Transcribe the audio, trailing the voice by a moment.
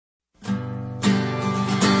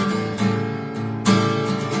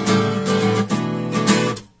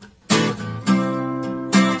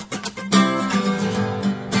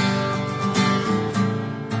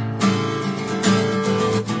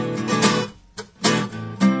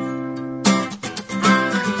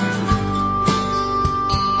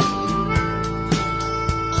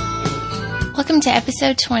Welcome to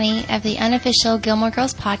episode 20 of the unofficial Gilmore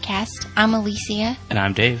Girls podcast. I'm Alicia. And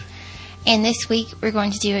I'm Dave. And this week we're going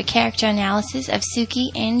to do a character analysis of Sookie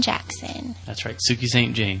and Jackson. That's right, Sookie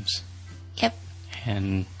St. James. Yep.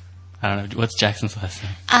 And I don't know, what's Jackson's last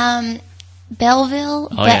name? Belleville.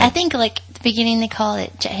 Oh, but yeah. I think like at the beginning they called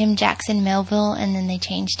it him Jackson Melville, and then they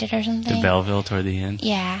changed it or something. To Belleville toward the end?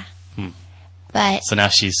 Yeah. But so now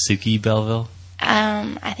she's Sookie Belleville?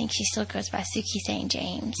 I think she still goes by Sookie St.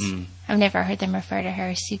 James. I've never heard them refer to her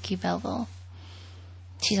as Sookie Belleville.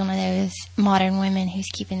 She's one of those modern women who's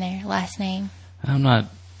keeping their last name. I'm not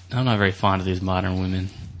very fond of these modern women.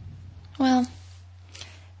 Well,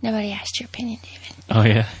 nobody asked your opinion, David. Oh,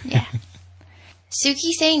 yeah? Yeah.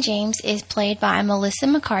 Sookie St. James is played by Melissa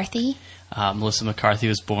McCarthy. Melissa McCarthy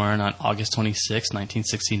was born on August 26,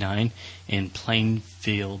 1969 in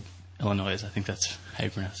Plainfield, Illinois. I think that's how you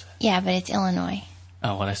pronounce it. Yeah, but it's Illinois.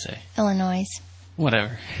 Oh, what'd I say? Illinois.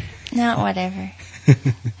 Whatever. Not whatever.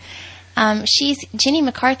 She's Jenny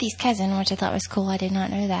McCarthy's cousin, which I thought was cool. I did not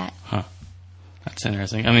know that. Huh. That's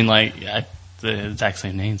interesting. I mean, like, the exact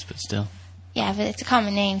same names, but still. Yeah, but it's a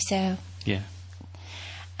common name, so... Yeah.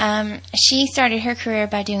 She started her career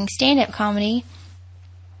by doing stand-up comedy,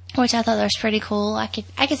 which I thought was pretty cool.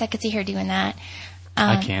 I guess I could see her doing that.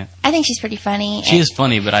 I can't. I think she's pretty funny. She is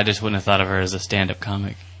funny, but I just wouldn't have thought of her as a stand-up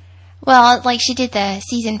comic. Well, like she did the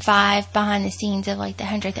season 5 behind the scenes of like the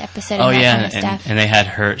 100th episode. Oh, and that yeah, kind of stuff. And they had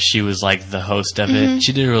her. She was like the host of it.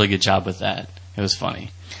 She did a really good job with that. It was funny.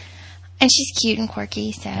 And she's cute and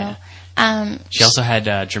quirky, so... Yeah. She also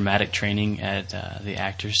had dramatic training at the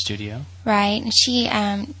Actors Studio. Right. And she,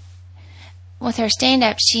 with her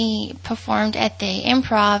stand-up, she performed at the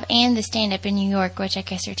Improv and the stand-up in New York, which I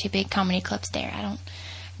guess are two big comedy clubs there.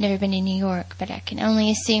 Never been to New York, but I can only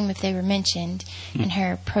assume if they were mentioned in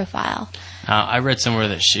her profile. I read somewhere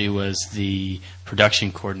that she was the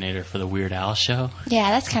production coordinator for the Weird Al show. Yeah,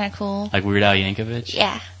 that's kind of cool. Like Weird Al Yankovic?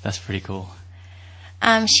 Yeah. That's pretty cool.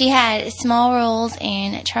 She had small roles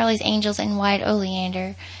in Charlie's Angels and White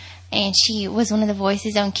Oleander, and she was one of the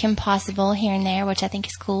voices on Kim Possible here and there, which I think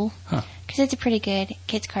is cool. Huh. Because it's a pretty good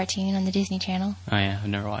kids cartoon on the Disney Channel. Oh, yeah. I've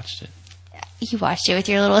never watched it. You watched it with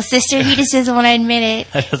your little sister. He just doesn't want to admit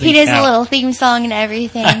it. He does count. a little theme song and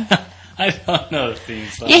everything. I don't know the theme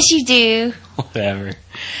song. Yes, you do. Whatever.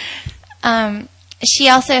 She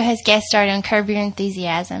also has guest starred on Curb Your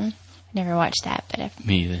Enthusiasm. Never watched that, but I've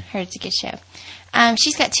Me either. heard it's a good show.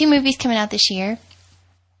 She's got 2 movies coming out this year.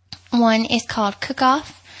 One is called Cook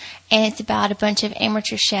Off, and it's about a bunch of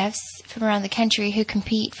amateur chefs from around the country who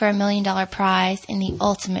compete for $1 million prize in the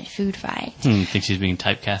ultimate food fight. Think she's being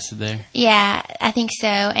typecasted there? Yeah, I think so.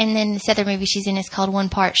 And then this other movie she's in is called One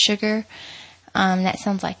Part Sugar. That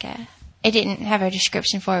sounds like it didn't have a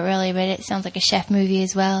description for it really, but it sounds like a chef movie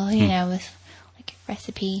as well, you know, with like a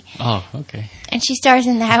recipe. Oh, okay. And she stars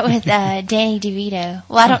in that with Danny DeVito.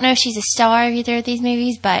 Well, I don't know if she's a star of either of these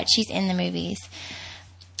movies, but she's in the movies.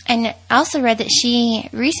 And I also read that she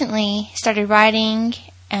recently started writing,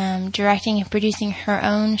 directing, and producing her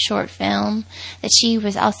own short film that she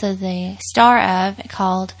was also the star of,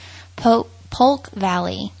 called Polk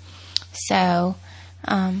Valley. So,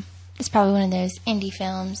 it's probably one of those indie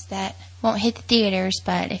films that won't hit the theaters,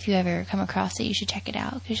 but if you ever come across it, you should check it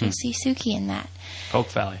out, because you'll see Sookie in that. Polk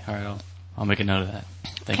Valley. All right, I'll make a note of that.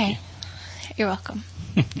 Thank you. You're welcome.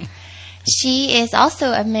 She is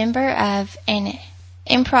also a member of an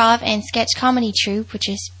improv and sketch comedy troupe, which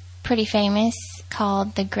is pretty famous,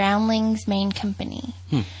 called the Groundlings Main Company.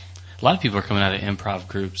 A lot of people are coming out of improv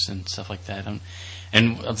groups and stuff like that.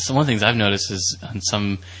 And one of the things I've noticed is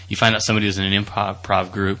you find out somebody who's in an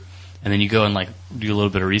improv group, and then you go and like do a little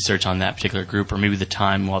bit of research on that particular group, or maybe the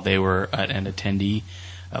time while they were an attendee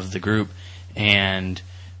of the group, and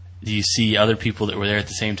you see other people that were there at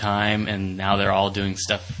the same time, and now they're all doing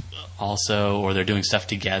stuff also, or they're doing stuff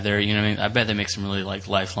together. You know what I mean? I bet they make some really like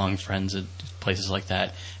lifelong friends at places like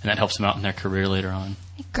that, and that helps them out in their career later on.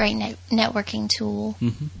 Great networking tool.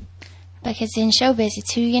 Mm-hmm. Because in showbiz,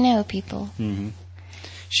 it's who you know, people. Mm-hmm.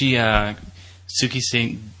 Not Sookie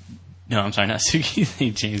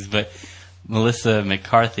St. James, but Melissa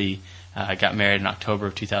McCarthy got married in October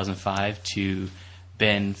of 2005 to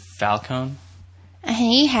Ben Falcone.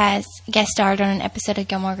 He has guest starred on an episode of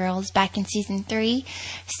Gilmore Girls back in season 3,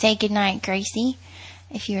 Say Goodnight, Gracie,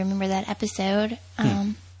 if you remember that episode.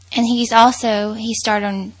 And he starred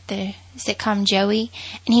on the sitcom Joey,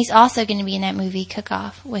 and he's also going to be in that movie Cook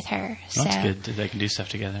Off with her. So that's good that they can do stuff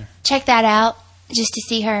together. Check that out, just to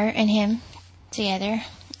see her and him together.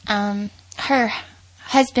 Her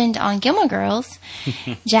husband on Gilmore Girls,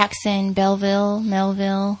 Jackson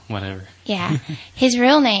Melville. Whatever. Yeah. His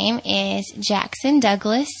real name is Jackson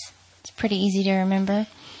Douglas. It's pretty easy to remember.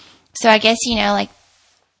 So I guess, like,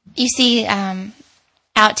 you see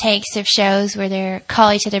outtakes of shows where they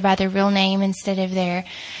call each other by their real name instead of their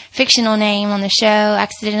fictional name on the show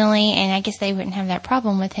accidentally, and I guess they wouldn't have that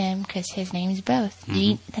problem with him because his name is both.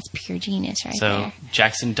 That's pure genius right there. So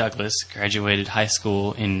Jackson Douglas graduated high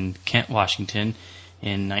school in Kent, Washington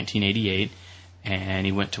in 1988, and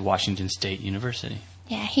he went to Washington State University.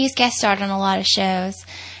 Yeah, he's guest starred on a lot of shows.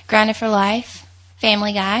 Grounded for Life,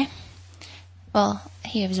 Family Guy. Well,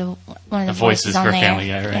 he was one of the voices on for there. Family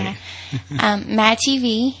Guy, right? Yeah. Mad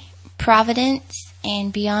TV, Providence,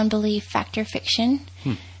 and Beyond Belief Factor Fiction,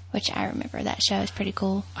 which I remember that show is pretty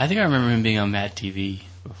cool. I think I remember him being on Mad TV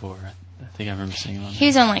before. I think I remember seeing him on He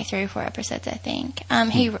was on like 3 or 4 episodes, I think.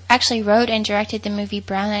 He actually wrote and directed the movie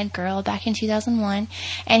Brown Eyed Girl back in 2001,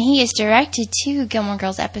 and he has directed 2 Gilmore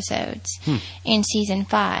Girls episodes in season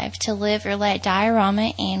 5, To Live or Let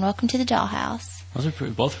Diorama and Welcome to the Dollhouse. Those are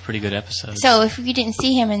both pretty good episodes. So if you didn't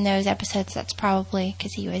see him in those episodes, that's probably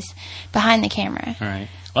because he was behind the camera. All right.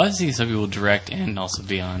 Well, I've seen some people direct and also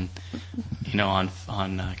be on,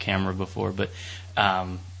 on camera before, but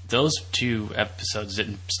those 2 episodes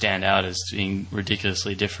didn't stand out as being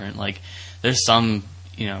ridiculously different. Like, there's some,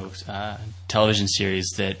 television series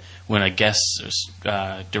that when a guest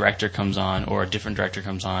director comes on or a different director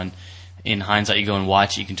comes on, in hindsight, you go and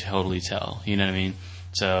watch it, you can totally tell. You know what I mean?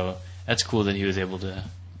 So that's cool that he was able to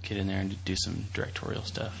get in there and do some directorial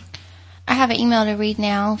stuff. I have an email to read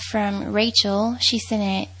now from Rachel. She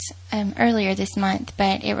sent it earlier this month,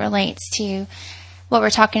 but it relates to what we're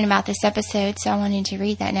talking about this episode, so I wanted to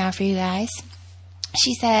read that now for you guys.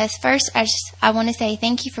 She says, "First, I want to say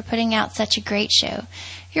thank you for putting out such a great show."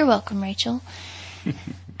 You're welcome, Rachel.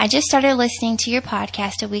 I just started listening to your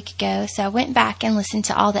podcast a week ago, so I went back and listened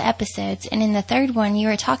to all the episodes, and in the 3rd one, you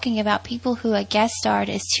were talking about people who had guest starred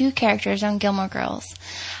as 2 characters on Gilmore Girls.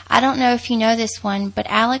 I don't know if you know this one, but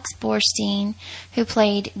Alex Borstein, who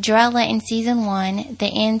played Drella in Season 1, the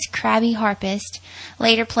end's crabby harpist,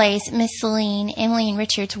 later plays Miss Celine, Emily and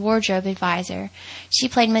Richard's wardrobe advisor. She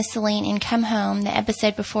played Miss Celine in Come Home, the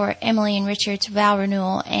episode before Emily and Richard's vow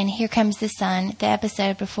renewal, and Here Comes the Sun, the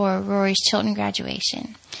episode before Rory's Chilton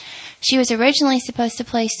graduation. She was originally supposed to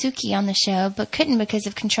play Suki on the show, but couldn't because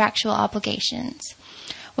of contractual obligations.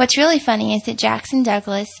 What's really funny is that Jackson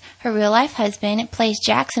Douglas, her real-life husband, plays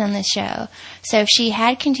Jackson on the show. So if she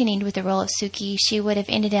had continued with the role of Suki, she would have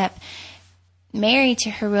ended up married to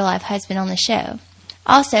her real-life husband on the show.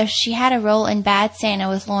 Also, she had a role in Bad Santa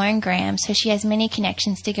with Lauren Graham, so she has many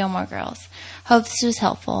connections to Gilmore Girls. Hope this was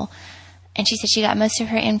helpful. And she said she got most of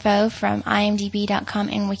her info from IMDb.com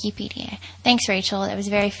and Wikipedia. Thanks, Rachel. That was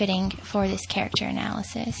very fitting for this character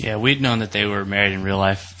analysis. Yeah, we'd known that they were married in real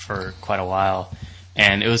life for quite a while,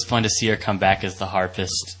 and it was fun to see her come back as the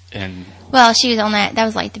harpist. And well, she was on that. That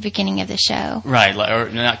was like the beginning of the show, right? Or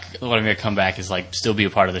not. What I mean, come back is like still be a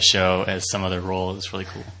part of the show as some other role. It's really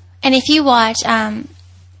cool. And if you watch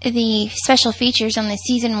the special features on the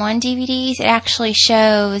Season 1 DVDs, it actually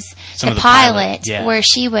shows the pilot where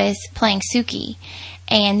she was playing Suki,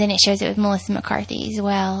 and then it shows it with Melissa McCarthy as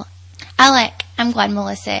well. I'm glad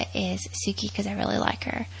Melissa is Suki because I really like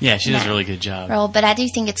her. Yeah, she does a really good job. Role, but I do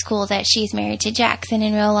think it's cool that she's married to Jackson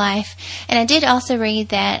in real life. And I did also read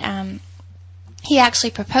that he actually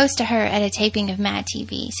proposed to her at a taping of Mad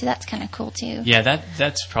TV, so that's kind of cool too. Yeah,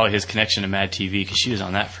 that's probably his connection to Mad TV because she was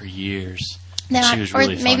on that for years. No, she was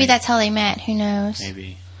really funny. Maybe that's how they met. Who knows?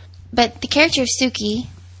 Maybe. But the character of Suki,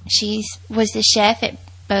 was the chef at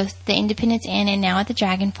both the Independence Inn and now at the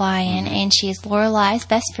Dragonfly Inn, and she is Lorelai's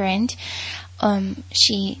best friend.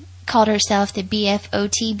 She called herself the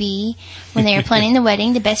BFOTB when they were planning the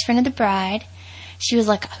wedding, the best friend of the bride. She was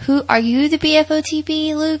like, "Who are you, the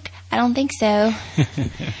BFOTB, Luke?" I don't think so.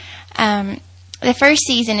 The first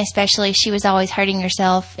season especially, she was always hurting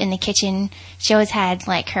herself in the kitchen. She always had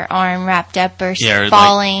like her arm wrapped up or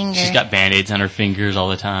falling. Like, she's got Band-Aids on her fingers all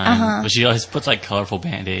the time. But she always puts like colorful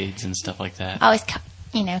Band-Aids and stuff like that. Always,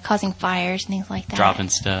 causing fires and things like that. Dropping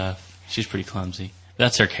stuff. She's pretty clumsy.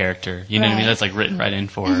 That's her character. You know what I mean? That's like written right in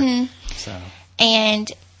for her. So.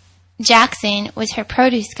 And Jackson was her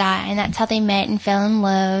produce guy, and that's how they met and fell in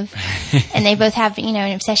love. And they both have,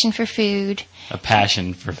 an obsession for food. A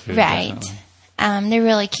passion for food. Right. Definitely. They're a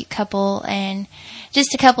really cute couple, and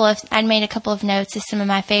just I'd made a couple of notes of some of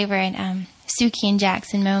my favorite Suki and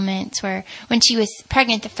Jackson moments where when she was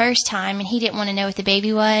pregnant the first time and he didn't want to know what the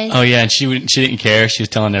baby was. Oh yeah, and she didn't care. She was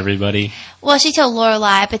telling everybody. Well, she told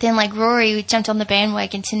Lorelai, but then like Rory jumped on the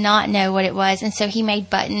bandwagon to not know what it was, and so he made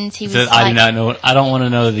buttons. He was like, I do not know. I don't want to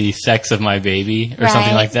know the sex of my baby or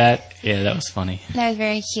something like that. Yeah, that was funny. That was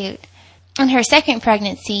very cute. And her second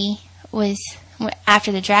pregnancy was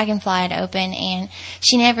after the Dragonfly had opened, and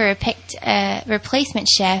she never picked a replacement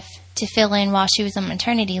chef to fill in while she was on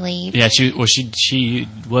maternity leave. Yeah, she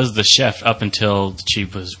was the chef up until she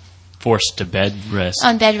was forced to bed rest.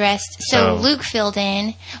 On bed rest. So Luke filled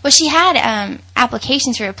in. Well, she had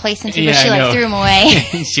applications for replacements, but she threw them away.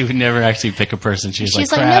 She would never actually pick a person. She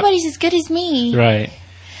was like, nobody's as good as me. Right.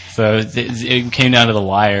 So it came down to the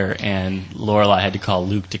wire, and Lorelai had to call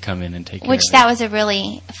Luke to come in and take care of it. Which that was a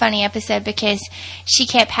really funny episode because she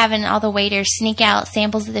kept having all the waiters sneak out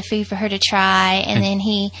samples of the food for her to try, and then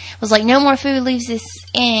he was like, "No more food leaves this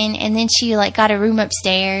inn," and then she got a room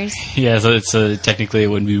upstairs. Yeah, so technically it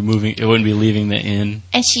wouldn't be leaving the inn.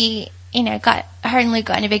 And she, her and Luke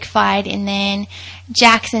got in a big fight, and then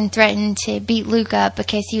Jackson threatened to beat Luke up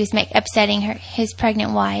because he was upsetting his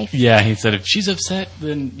pregnant wife. Yeah, he said, if she's upset,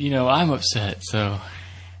 then, I'm upset, so...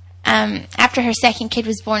 After her second kid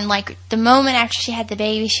was born, the moment after she had the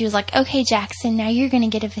baby, she was like, "Okay, Jackson, now you're going to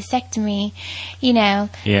get a vasectomy,"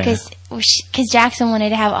 because Jackson wanted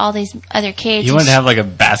to have all these other kids. He wanted to have a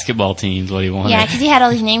basketball team is what he wanted. Yeah, because he had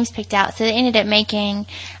all these names picked out, so they ended up making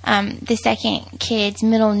the second kid's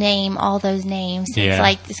middle name all those names. So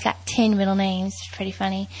it's got 10 middle names. It's pretty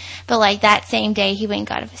funny. But that same day, he went and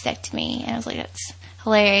got a vasectomy, and I was like, that's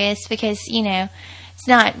hilarious because it's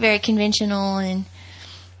not very conventional and.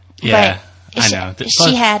 Yeah, I know.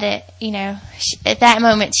 She had it, at that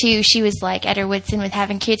moment, too, she was, at her wits' end with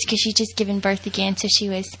having kids because she'd just given birth again, so she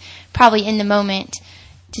was probably in the moment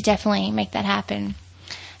to definitely make that happen.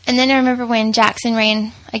 And then I remember when Jackson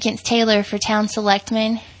ran against Taylor for town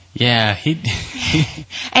selectman. Yeah,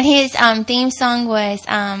 and his theme song was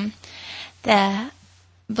the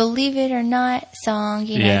Believe It or Not song,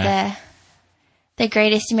 the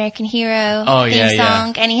Greatest American Hero theme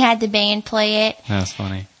song, and he had the band play it. That was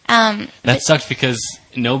funny. That sucked because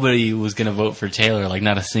nobody was going to vote for Taylor,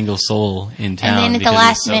 not a single soul in town. And then at the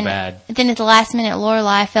last minute,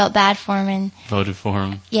 Lorelai felt bad for him and voted for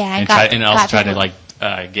him. Yeah, and also tried to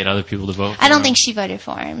get other people to vote for him. I don't think she voted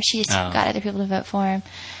for him. She just got other people to vote for him.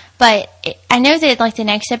 But I know that the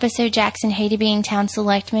next episode, Jackson hated being town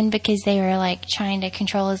selectman because they were trying to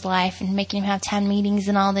control his life and making him have town meetings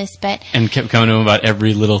and all this. And kept coming to him about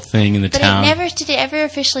every little thing in the town. Did it ever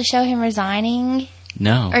officially show him resigning?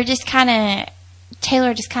 No. Or just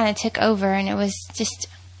Taylor just kind of took over, and it was just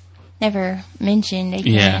never mentioned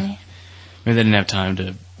again. Yeah. Maybe they didn't have time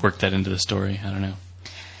to work that into the story. I don't know.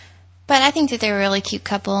 But I think that they're a really cute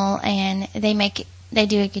couple, and they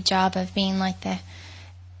do a good job of being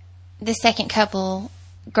the second couple,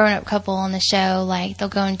 grown-up couple on the show. They'll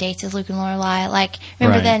go on dates with Luke and Lorelai.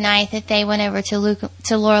 Remember the night that they went over to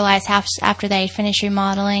Lorelai's house after they had finished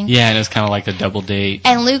remodeling? Yeah, and it was kind of like a double date.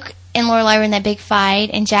 And Luke and Lorelai were in that big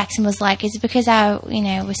fight, and Jackson was like, "Is it because I,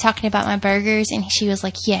 was talking about my burgers?" And she was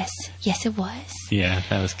like, yes, it was. Yeah,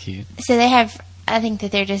 that was cute. So I think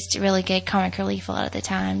that they're just really good comic relief a lot of the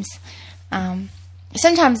times.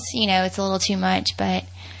 Sometimes, it's a little too much, but...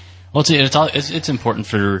 Well, it's important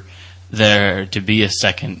for there to be a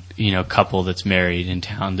second, couple that's married in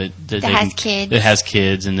town that has kids. That has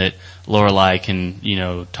kids, and that Lorelai can,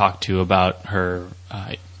 talk to about her...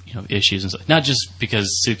 issues and stuff. Not just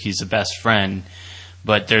because Suki's the best friend,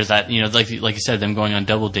 but there's that, like you said, them going on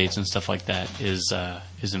double dates and stuff like that is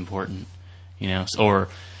important, or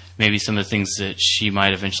maybe some of the things that she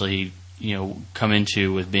might eventually, come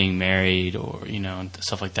into with being married or, and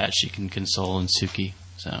stuff like that. She can console in Suki.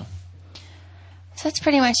 So that's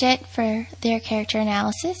pretty much it for their character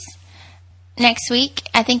analysis. Next week,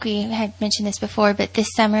 I think we had mentioned this before, but this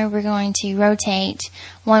summer we're going to rotate.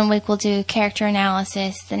 1 week we'll do character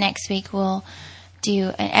analysis. The next week we'll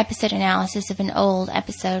do an episode analysis of an old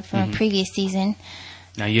episode from a previous season.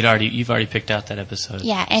 Now you've already picked out that episode.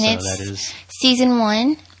 Yeah, and it's season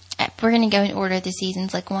 1. We're going to go in order of the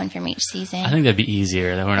seasons, one from each season. I think that'd be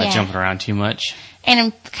easier. That we're not jumping around too much. And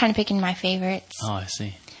I'm kind of picking my favorites. Oh, I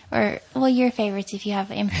see. Or your favorites if you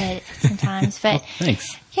have input sometimes. But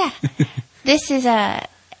thanks. Yeah. This is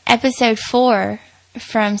episode 4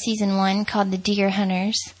 from season 1 called The Deer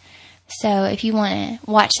Hunters. So if you want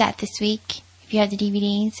to watch that this week, if you have the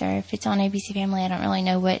DVDs or if it's on ABC Family, I don't really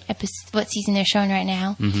know what season they're showing right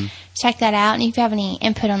now. Mm-hmm. Check that out. And if you have any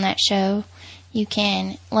input on that show, you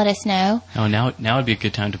can let us know. Oh, now would be a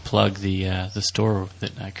good time to plug the store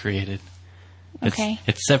that I created. Okay.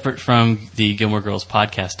 It's separate from the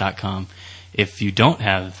GilmoreGirlsPodcast.com. If you don't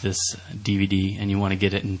have this DVD and you want to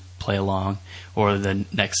get it and play along, or the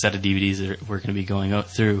next set of DVDs that we're going to be going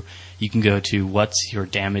through, you can go to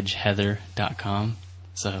whatsyourdamageheather.com.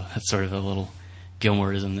 So that's sort of a little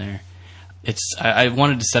Gilmoreism there. I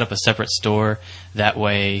wanted to set up a separate store. That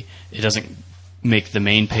way it doesn't make the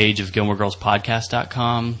main page of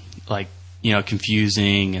GilmoreGirlsPodcast.com like,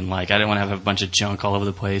 confusing, and like I didn't want to have a bunch of junk all over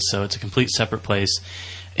the place, so it's a complete separate place.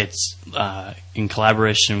 It's in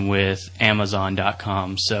collaboration with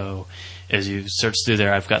Amazon.com, so as you search through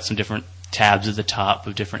there, I've got some different tabs at the top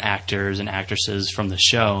of different actors and actresses from the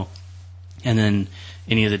show, and then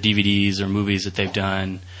any of the DVDs or movies that they've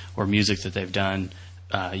done or music that they've done,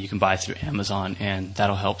 you can buy through Amazon, and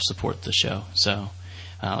that'll help support the show. So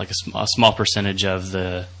like a small percentage of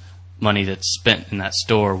the money that's spent in that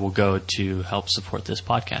store will go to help support this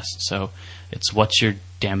podcast. So it's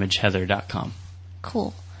whatsyourdamageheather.com.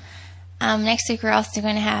 Cool. Next week we're also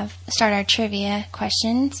going to start our trivia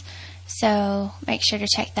questions, so make sure to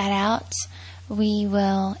check that out.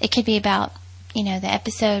 It could be about the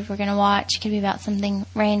episode we're going to watch. It could be about something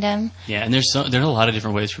random. Yeah, and there's a lot of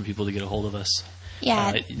different ways for people to get a hold of us.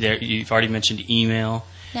 Yeah. You've already mentioned email.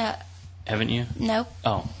 No. Haven't you? Nope.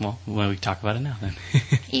 Oh, well, we talk about it now then.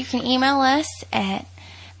 You can email us at,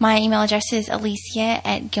 my email address is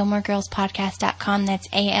Alicia@GilmoreGirlsPodcast.com. That's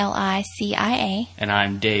ALICIA. And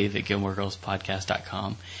I'm Dave at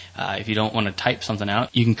GilmoreGirlsPodcast.com. If you don't want to type something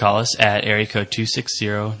out, you can call us at area code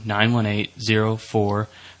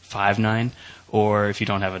 260-918-0459. Or if you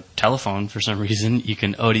don't have a telephone for some reason, you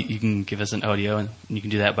can give us an audio, and you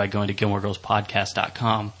can do that by going to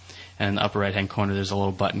GilmoreGirlsPodcast.com. And in the upper right-hand corner, there's a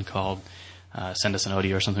little button called Send Us an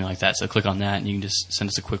Audio or something like that. So click on that, and you can just send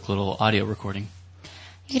us a quick little audio recording.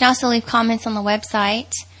 You can also leave comments on the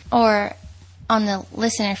website or on the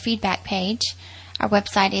listener feedback page. Our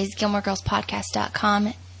website is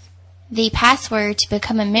GilmoreGirlsPodcast.com. The password to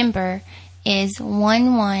become a member is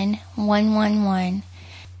 11111.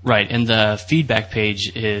 Right, and the feedback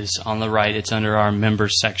page is on the right. It's under our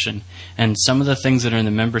members section. And some of the things that are in the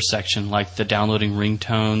members section, like the downloading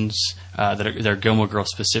ringtones, they're Gilmore Girls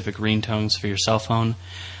specific ringtones for your cell phone,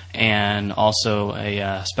 and also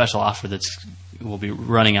a special offer will be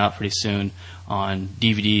running out pretty soon on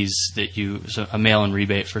DVDs so a mail-in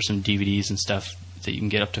rebate for some DVDs and stuff that you can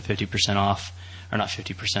get up to 50% off, or not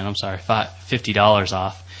 50%, I'm sorry, $50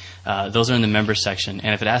 off. Those are in the members section,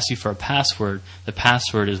 and if it asks you for a password, the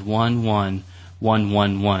password is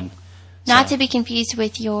 11111. Not to be confused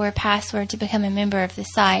with your password to become a member of the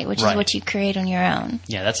site, which is what you create on your own.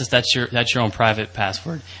 Yeah, that's your own private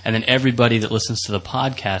password, and then everybody that listens to the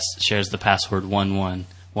podcast shares the password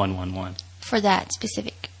 11111 for that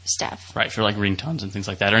specific stuff. Right, for like ringtones and things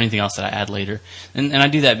like that, or anything else that I add later. And I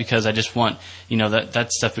do that because I just want,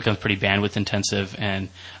 that stuff becomes pretty bandwidth intensive, and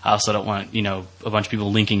I also don't want, a bunch of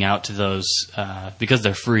people linking out to those, because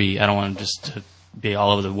they're free. I don't want them just to be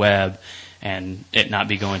all over the web and it not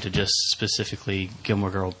be going to just specifically Gilmore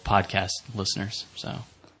Girl podcast listeners. So,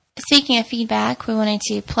 speaking of feedback, we wanted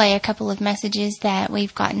to play a couple of messages that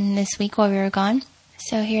we've gotten this week while we were gone.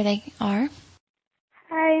 So here they are.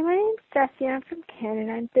 Hi, my name's Jessie. I'm from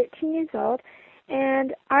Canada. I'm 13 years old,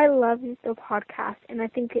 and I love the podcast, and I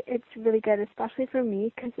think it's really good, especially for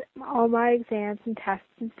me, because all my exams and tests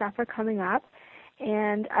and stuff are coming up,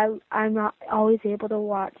 and I'm not always able to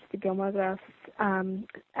watch the Gilmore Girls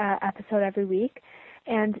episode every week,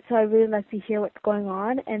 and so I really like to hear what's going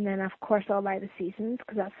on, and then, of course, I'll buy the seasons,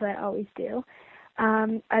 because that's what I always do.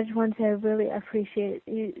 I just want to really appreciate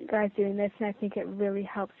you guys doing this, and I think it really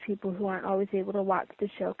helps people who aren't always able to watch the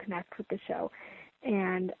show connect with the show.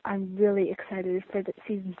 And I'm really excited for the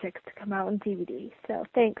season 6 to come out on DVD. So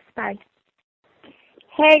thanks. Bye.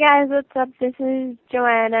 Hey guys, what's up? This is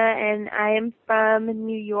Joanna, and I am from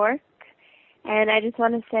New York. And I just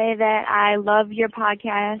want to say that I love your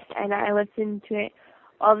podcast, and I listen to it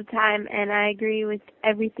all the time, and I agree with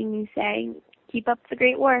everything you say. Keep up the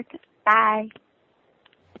great work. Bye.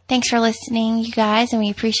 Thanks for listening, you guys, and we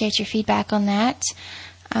appreciate your feedback on that.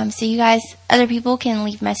 So you guys, other people can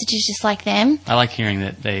leave messages just like them. I like hearing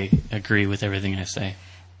that they agree with everything I say.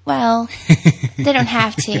 Well, they don't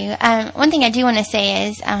have to. One thing I do want to say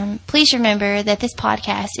is, please remember that this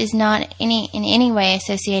podcast is not in any way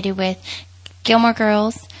associated with Gilmore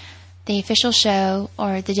Girls, the official show,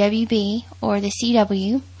 or the WB, or the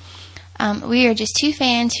CW. We are just two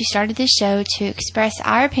fans who started this show to express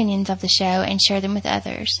our opinions of the show and share them with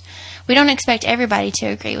others. We don't expect everybody to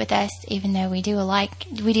agree with us, even though we do like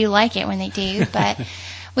it when they do. But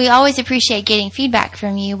we always appreciate getting feedback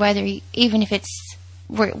from you, even if it's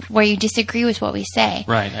where you disagree with what we say.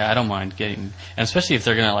 Right. I don't mind getting, and especially if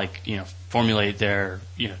they're going to formulate their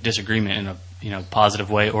disagreement in a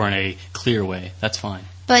positive way or in a clear way. That's fine.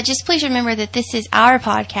 But just please remember that this is our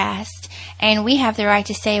podcast, and we have the right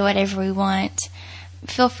to say whatever we want.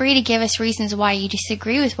 Feel free to give us reasons why you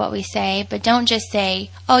disagree with what we say, but don't just say,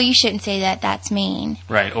 "Oh, you shouldn't say that. That's mean."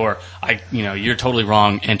 Right. Or you're totally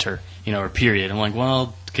wrong. Enter. or period. I'm like,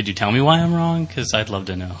 well, could you tell me why I'm wrong? Because I'd love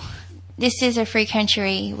to know. This is a free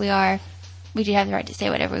country. We do have the right to say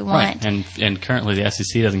whatever we want. Right. And currently the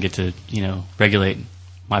SEC doesn't get to, regulate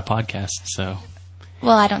my podcast, so.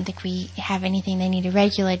 Well, I don't think we have anything they need to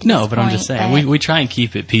regulate. No, but I'm just saying we try and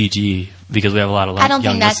keep it PG because we have a lot of young listeners. I don't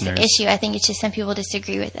think that's the issue. I think it's just some people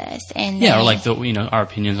disagree with us, and or like our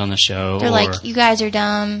opinions on the show. They're like, you guys are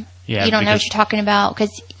dumb. Yeah, you don't know what you're talking about because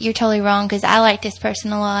you're totally wrong. Because I like this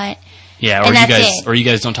person a lot. Yeah, or you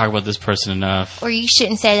guys don't talk about this person enough. Or you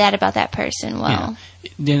shouldn't say that about that person. Well,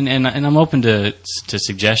 and I'm open to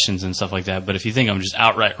suggestions and stuff like that. But if you think I'm just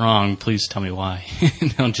outright wrong, please tell me why.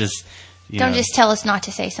 Don't just. Don't just tell us not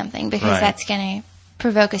to say something because that's going to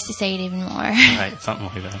provoke us to say it even more. Right, something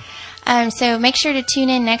like that. So make sure to tune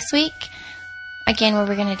in next week, again, where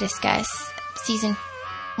we're going to discuss Season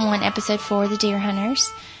 1, Episode 4, The Deer Hunters.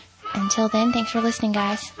 Until then, thanks for listening,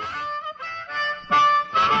 guys.